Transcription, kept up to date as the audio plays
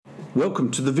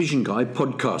Welcome to the Vision Guy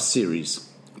podcast series,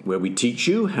 where we teach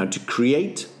you how to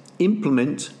create,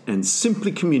 implement, and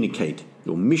simply communicate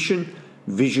your mission,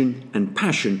 vision, and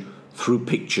passion through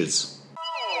pictures.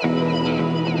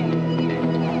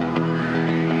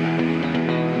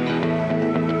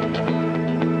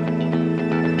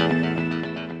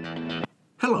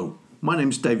 Hello, my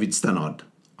name's David Stannard.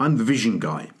 I'm the Vision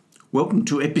Guy. Welcome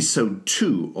to episode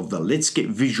 2 of the Let's Get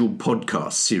Visual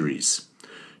podcast series.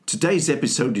 Today's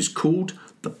episode is called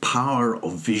The Power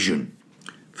of Vision.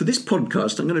 For this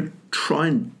podcast, I'm going to try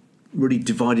and really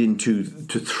divide into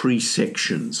three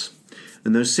sections.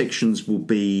 And those sections will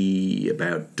be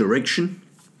about direction.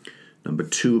 Number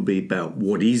 2 will be about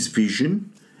what is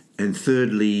vision. And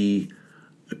thirdly,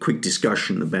 a quick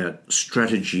discussion about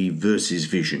strategy versus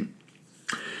vision.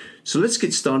 So let's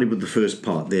get started with the first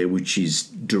part there, which is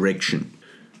direction.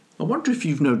 I wonder if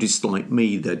you've noticed, like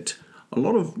me, that a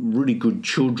lot of really good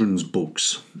children's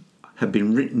books have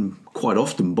been written quite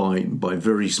often by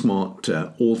very smart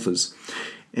authors.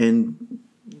 And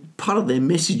part of their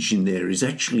message in there is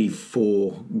actually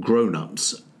for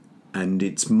grown-ups, and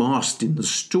it's masked in the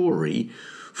story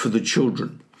for the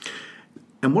children.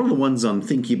 And one of the ones I'm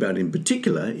thinking about in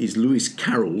particular is Lewis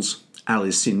Carroll's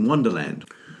Alice in Wonderland.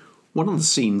 One of the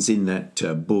scenes in that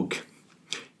book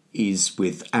is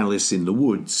with Alice in the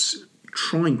woods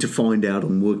trying to find out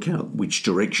and work out which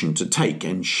direction to take,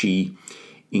 and she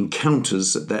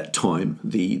encounters at that time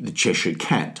the Cheshire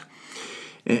Cat.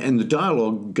 And the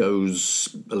dialogue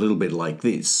goes a little bit like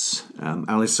this.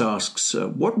 Alice asks,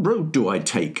 "What road do I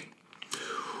take?"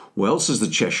 "Well," says the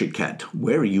Cheshire Cat,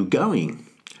 "where are you going?"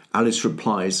 Alice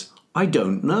replies, "I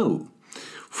don't know,"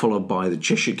 followed by the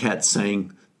Cheshire Cat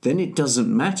saying, "Then it doesn't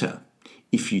matter.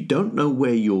 If you don't know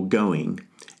where you're going,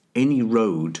 any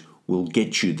road will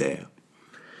get you there."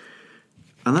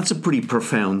 And that's a pretty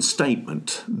profound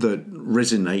statement that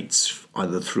resonates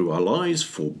either through our lives,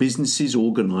 for businesses,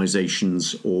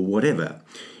 organizations, or whatever.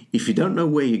 If you don't know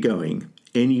where you're going,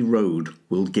 any road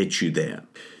will get you there.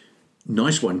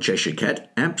 Nice one, Cheshire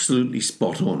Cat. Absolutely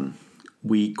spot on.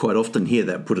 We quite often hear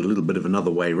that put a little bit of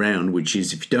another way round, which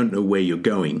is if you don't know where you're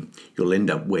going, you'll end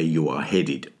up where you are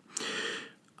headed.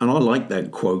 And I like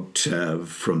that quote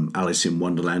from Alice in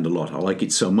Wonderland a lot. I like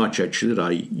it so much, actually, that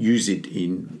I use it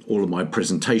in all of my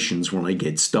presentations when I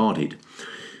get started,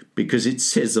 because it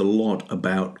says a lot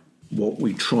about what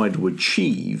we try to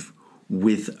achieve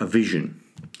with a vision.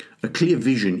 A clear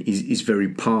vision is very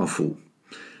powerful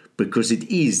because it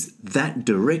is that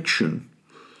direction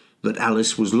that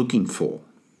Alice was looking for.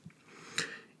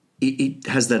 It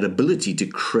has that ability to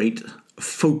create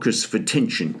focus for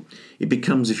attention. It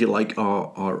becomes, if you like,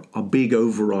 our big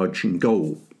overarching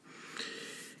goal.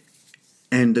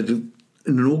 And in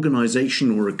an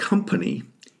organization or a company,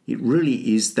 it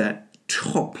really is that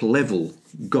top level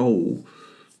goal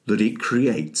that it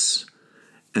creates.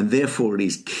 And therefore it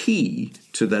is key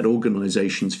to that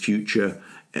organization's future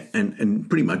and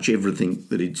pretty much everything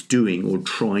that it's doing or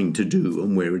trying to do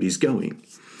and where it is going.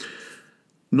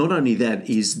 Not only that,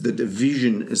 is that a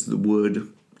vision, as the word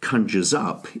conjures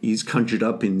up, is conjured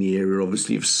up in the area,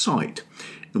 obviously, of sight.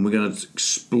 And we're going to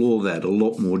explore that a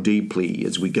lot more deeply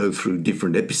as we go through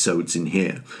different episodes in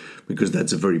here, because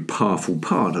that's a very powerful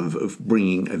part of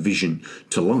bringing a vision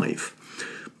to life.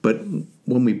 But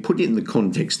when we put it in the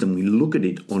context and we look at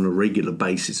it on a regular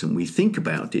basis and we think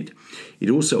about it, it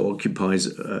also occupies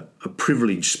a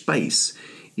privileged space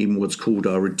in what's called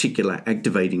our reticular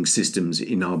activating systems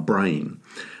in our brain.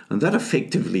 And that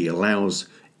effectively allows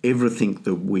everything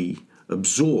that we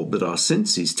absorb, that our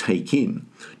senses take in,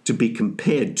 to be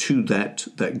compared to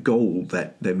that goal,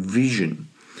 that vision,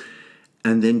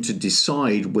 and then to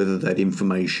decide whether that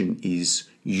information is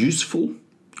useful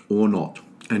or not,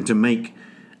 and to make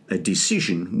a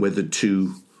decision whether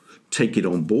to take it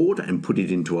on board and put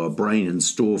it into our brain and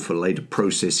store for later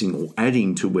processing or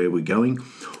adding to where we're going,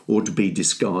 or to be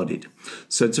discarded.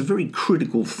 So it's a very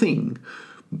critical thing,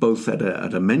 both at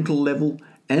a mental level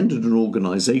and at an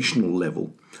organizational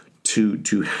level,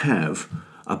 to have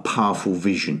a powerful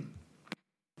vision.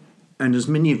 And as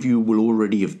many of you will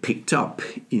already have picked up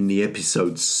in the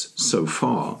episodes so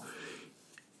far,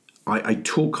 I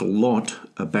talk a lot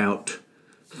about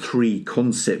 3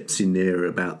 concepts in there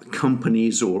about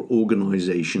companies or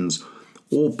organizations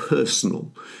or personal,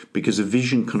 because a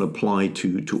vision can apply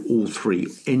to all 3,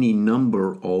 any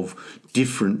number of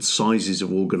different sizes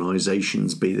of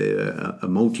organizations, be they a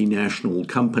multinational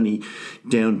company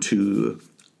down to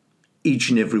each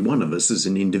and every one of us as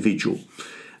an individual.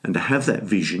 And to have that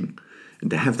vision and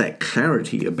to have that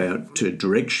clarity about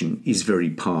direction is very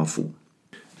powerful.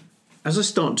 As I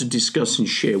start to discuss and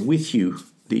share with you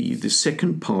the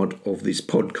second part of this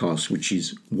podcast, which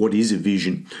is what is a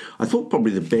vision. I thought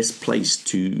probably the best place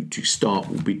to start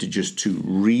would be to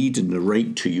read and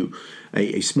narrate to you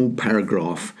a small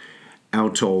paragraph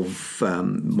out of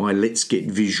my Let's Get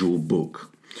Visual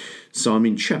book. So I'm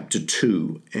in chapter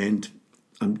 2, and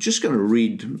I'm just going to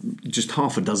read just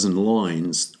half a dozen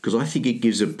lines because I think it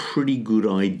gives a pretty good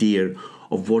idea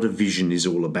of what a vision is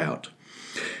all about.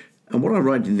 And what I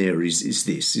write in there is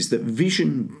that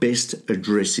vision best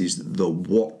addresses the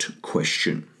what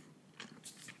question.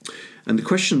 And the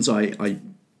questions I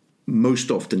most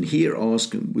often hear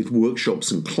asked with workshops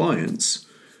and clients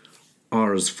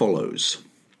are as follows.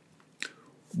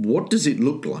 What does it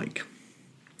look like?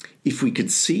 If we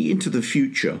could see into the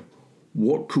future,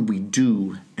 what could we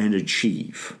do and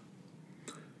achieve?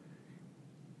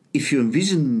 If you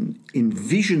envision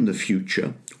the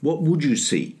future, what would you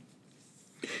see?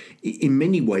 In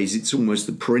many ways, it's almost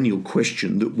the perennial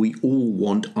question that we all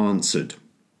want answered.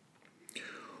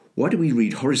 Why do we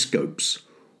read horoscopes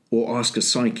or ask a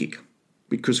psychic?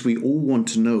 Because we all want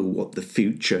to know what the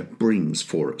future brings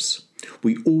for us.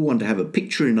 We all want to have a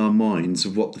picture in our minds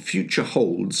of what the future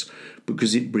holds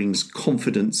because it brings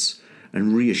confidence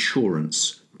and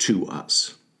reassurance to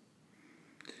us.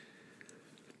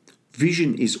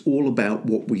 Vision is all about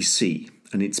what we see,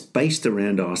 and it's based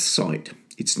around our sight.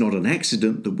 It's not an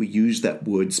accident that we use that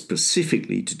word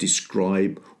specifically to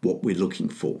describe what we're looking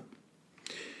for.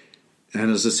 And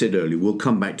as I said earlier, we'll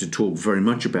come back to talk very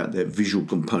much about that visual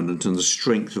component and the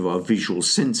strength of our visual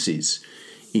senses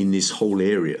in this whole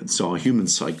area. So our human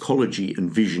psychology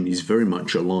and vision is very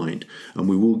much aligned, and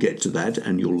we will get to that,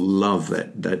 and you'll love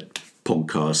that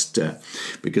podcast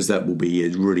because that will be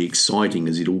really exciting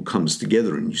as it all comes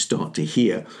together and you start to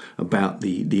hear about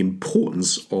the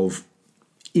importance of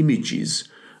images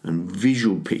and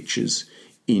visual pictures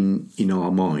in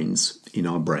our minds, in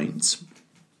our brains.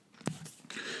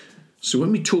 So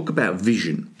when we talk about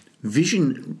vision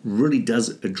really does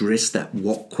address that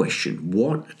what question.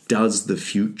 What does the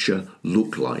future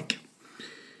look like?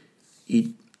 It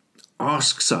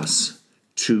asks us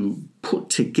to put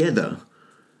together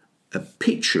a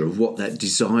picture of what that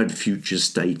desired future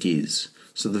state is.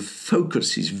 So the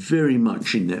focus is very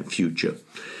much in that future.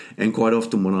 And quite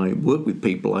often when I work with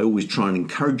people, I always try and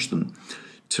encourage them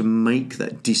to make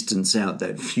that distance out,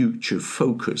 that future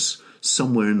focus,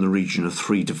 somewhere in the region of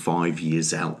 3 to 5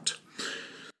 years out.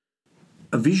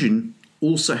 A vision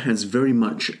also has very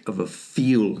much of a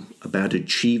feel about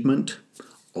achievement,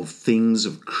 of things,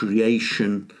 of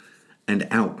creation and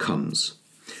outcomes.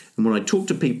 And when I talk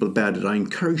to people about it, I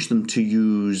encourage them to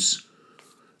use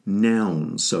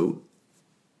nouns. So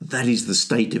that is the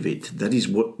state of it. That is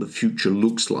what the future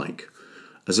looks like,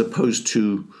 as opposed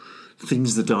to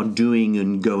things that are doing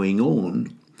and going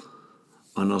on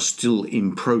and are still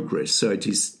in progress. So it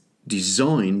is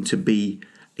designed to be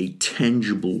a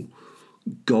tangible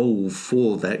goal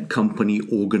for that company,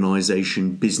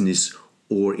 organization, business,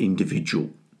 or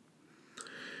individual.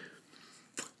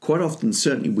 Quite often,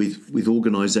 certainly with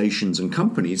organizations and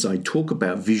companies, I talk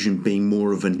about vision being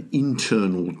more of an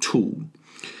internal tool.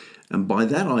 And by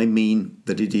that I mean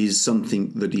that it is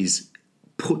something that is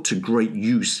put to great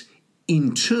use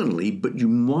internally, but you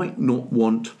might not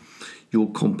want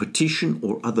your competition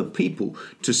or other people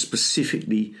to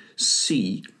specifically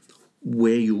see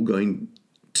where you're going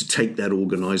to take that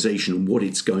organization and what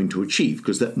it's going to achieve,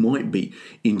 because that might be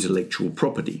intellectual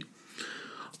property.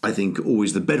 I think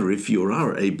always the better if you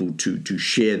are able to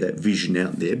share that vision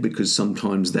out there, because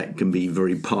sometimes that can be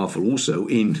very powerful also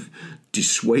in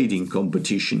dissuading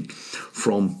competition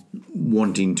from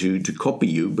wanting to copy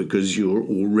you because you're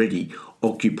already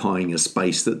occupying a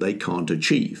space that they can't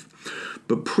achieve.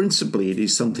 But principally, it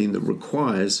is something that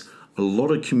requires a lot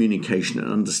of communication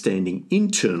and understanding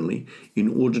internally in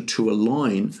order to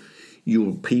align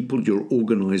your people, your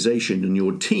organization, and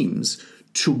your teams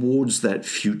towards that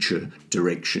future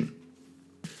direction.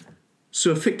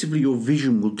 So effectively, your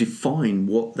vision will define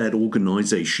what that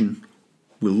organization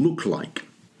will look like.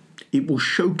 It will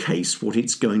showcase what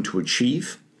it's going to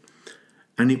achieve,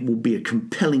 and it will be a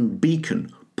compelling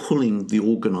beacon pulling the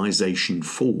organization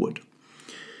forward.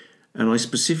 And I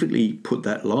specifically put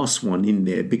that last one in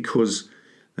there because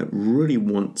that really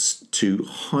wants to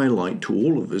highlight to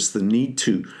all of us the need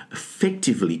to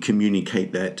effectively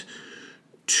communicate that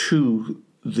to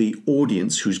the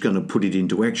audience who's going to put it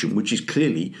into action, which is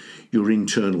clearly your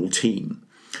internal team.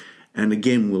 And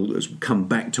again, we'll come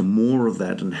back to more of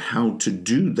that and how to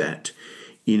do that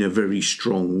in a very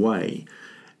strong way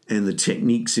and the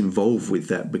techniques involved with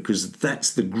that, because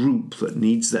that's the group that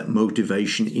needs that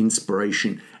motivation,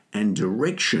 inspiration, and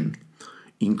direction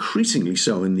increasingly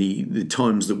so in the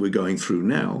times that we're going through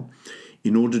now,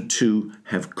 in order to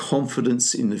have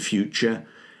confidence in the future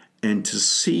and to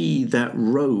see that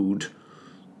road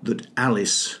that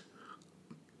Alice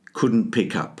couldn't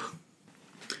pick up.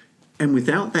 And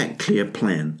without that clear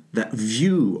plan, that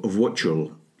view of what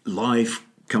your life,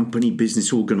 company,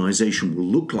 business, organization will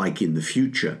look like in the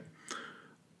future,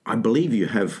 I believe you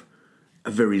have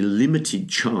a very limited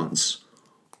chance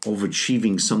of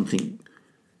achieving something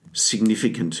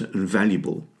significant and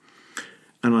valuable.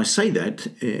 And I say that,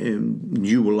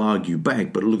 you will argue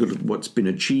back, but look at what's been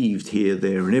achieved here,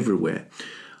 there, and everywhere.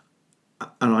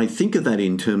 And I think of that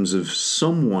in terms of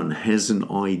someone has an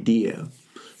idea,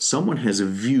 someone has a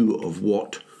view of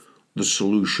what the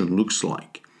solution looks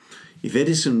like. If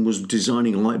Edison was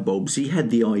designing light bulbs, he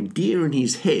had the idea in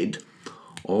his head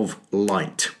of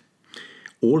light.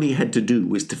 All he had to do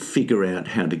was to figure out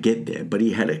how to get there, but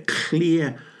he had a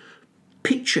clear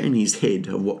picture in his head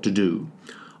of what to do.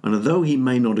 And although he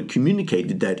may not have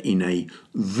communicated that in a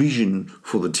vision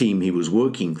for the team he was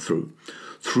working through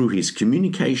his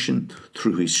communication,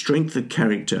 through his strength of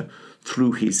character,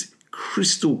 through his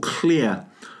crystal clear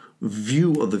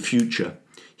view of the future,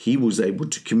 he was able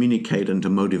to communicate and to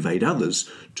motivate others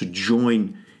to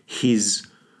join his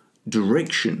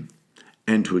direction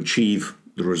and to achieve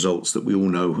the results that we all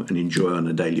know and enjoy on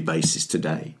a daily basis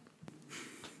today.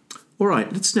 All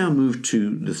right, let's now move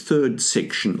to the third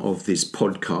section of this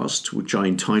podcast, which I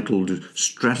entitled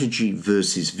Strategy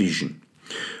versus Vision.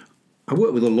 I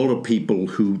work with a lot of people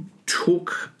who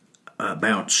talk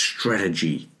about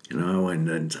strategy,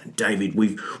 and David,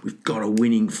 we've got a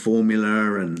winning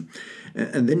formula, and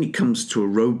then it comes to a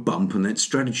road bump, and that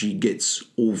strategy gets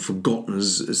all forgotten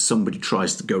as somebody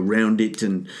tries to go round it,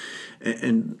 and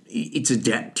it's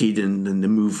adapted and they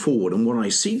move forward. And what I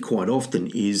see quite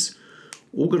often is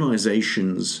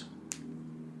organizations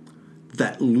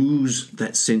that lose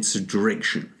that sense of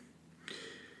direction.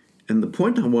 And the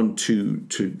point I want to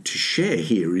share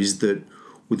here is that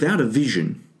without a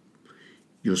vision,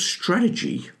 your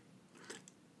strategy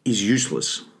is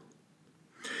useless.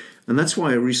 And that's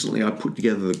why recently I put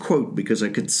together the quote, because I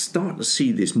could start to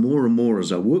see this more and more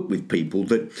as I work with people,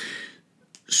 that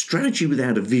strategy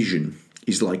without a vision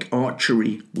is like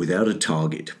archery without a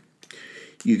target.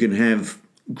 You can have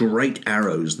great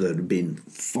arrows that have been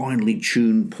finely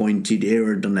tuned, pointed,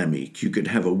 aerodynamic. You could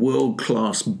have a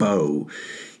world-class bow.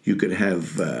 You could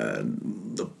have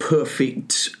the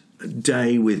perfect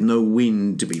day with no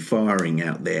wind to be firing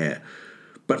out there.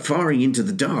 But firing into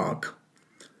the dark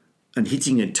and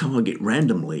hitting a target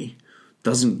randomly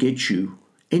doesn't get you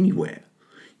anywhere.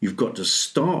 You've got to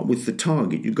start with the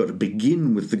target. You've got to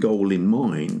begin with the goal in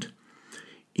mind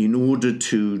in order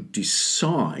to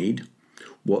decide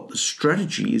what the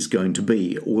strategy is going to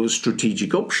be or the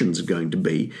strategic options are going to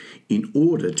be in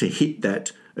order to hit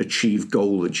that achieved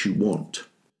goal that you want.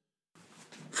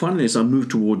 Finally, as I move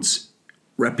towards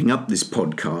wrapping up this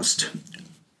podcast,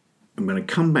 I'm going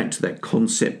to come back to that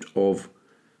concept of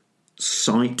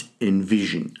sight and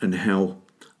vision and how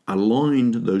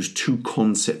aligned those two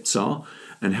concepts are,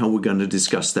 and how we're going to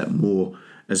discuss that more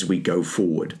as we go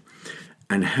forward,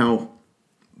 and how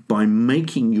by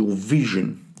making your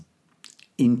vision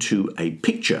into a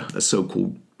picture, a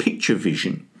so-called picture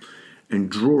vision,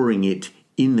 and drawing it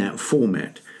in that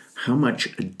format, how much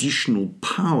additional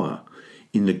power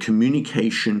in the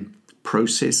communication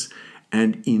process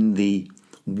and in the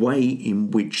way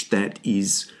in which that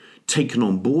is taken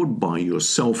on board by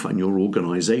yourself and your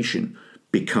organization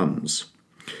becomes.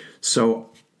 So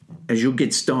as you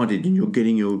get started and you're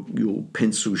getting your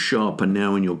pencil sharp and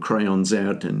now and your crayons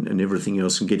out and everything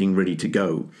else and getting ready to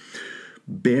go,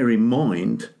 bear in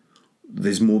mind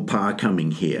there's more power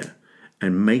coming here,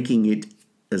 and making it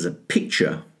as a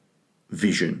picture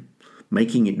vision,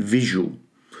 making it visual,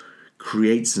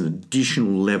 creates an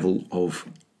additional level of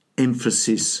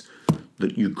emphasis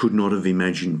that you could not have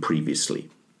imagined previously.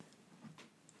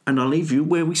 And I'll leave you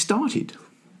where we started,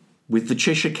 with the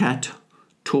Cheshire Cat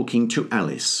talking to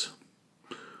Alice.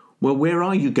 Well, where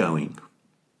are you going?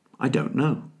 I don't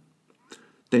know.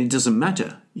 Then it doesn't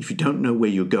matter. If you don't know where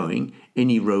you're going,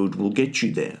 any road will get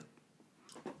you there.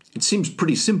 It seems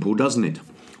pretty simple, doesn't it,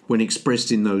 when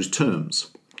expressed in those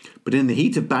terms? But in the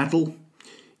heat of battle,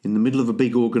 in the middle of a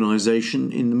big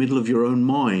organization, in the middle of your own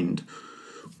mind,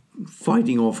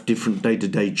 fighting off different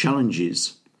day-to-day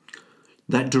challenges,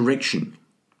 that direction,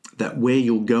 that where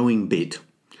you're going bit,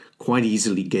 quite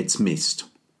easily gets missed.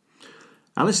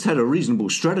 Alice had a reasonable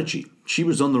strategy. She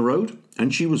was on the road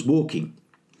and she was walking.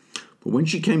 But when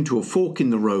she came to a fork in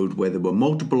the road where there were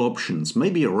multiple options,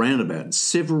 maybe a roundabout,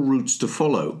 several routes to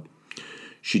follow,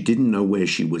 she didn't know where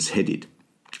she was headed.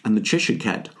 And the Cheshire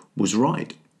Cat was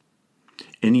right.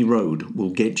 Any road will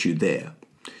get you there.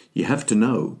 You have to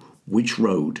know which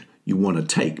road you want to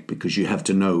take because you have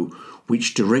to know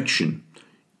which direction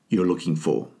you're looking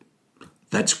for.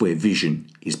 That's where vision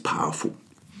is powerful.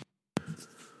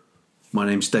 My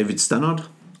name's David Stannard.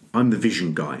 I'm the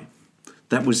Vision Guy.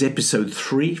 That was episode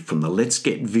 3 from the Let's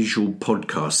Get Visual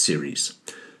podcast series.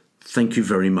 Thank you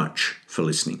very much for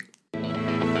listening.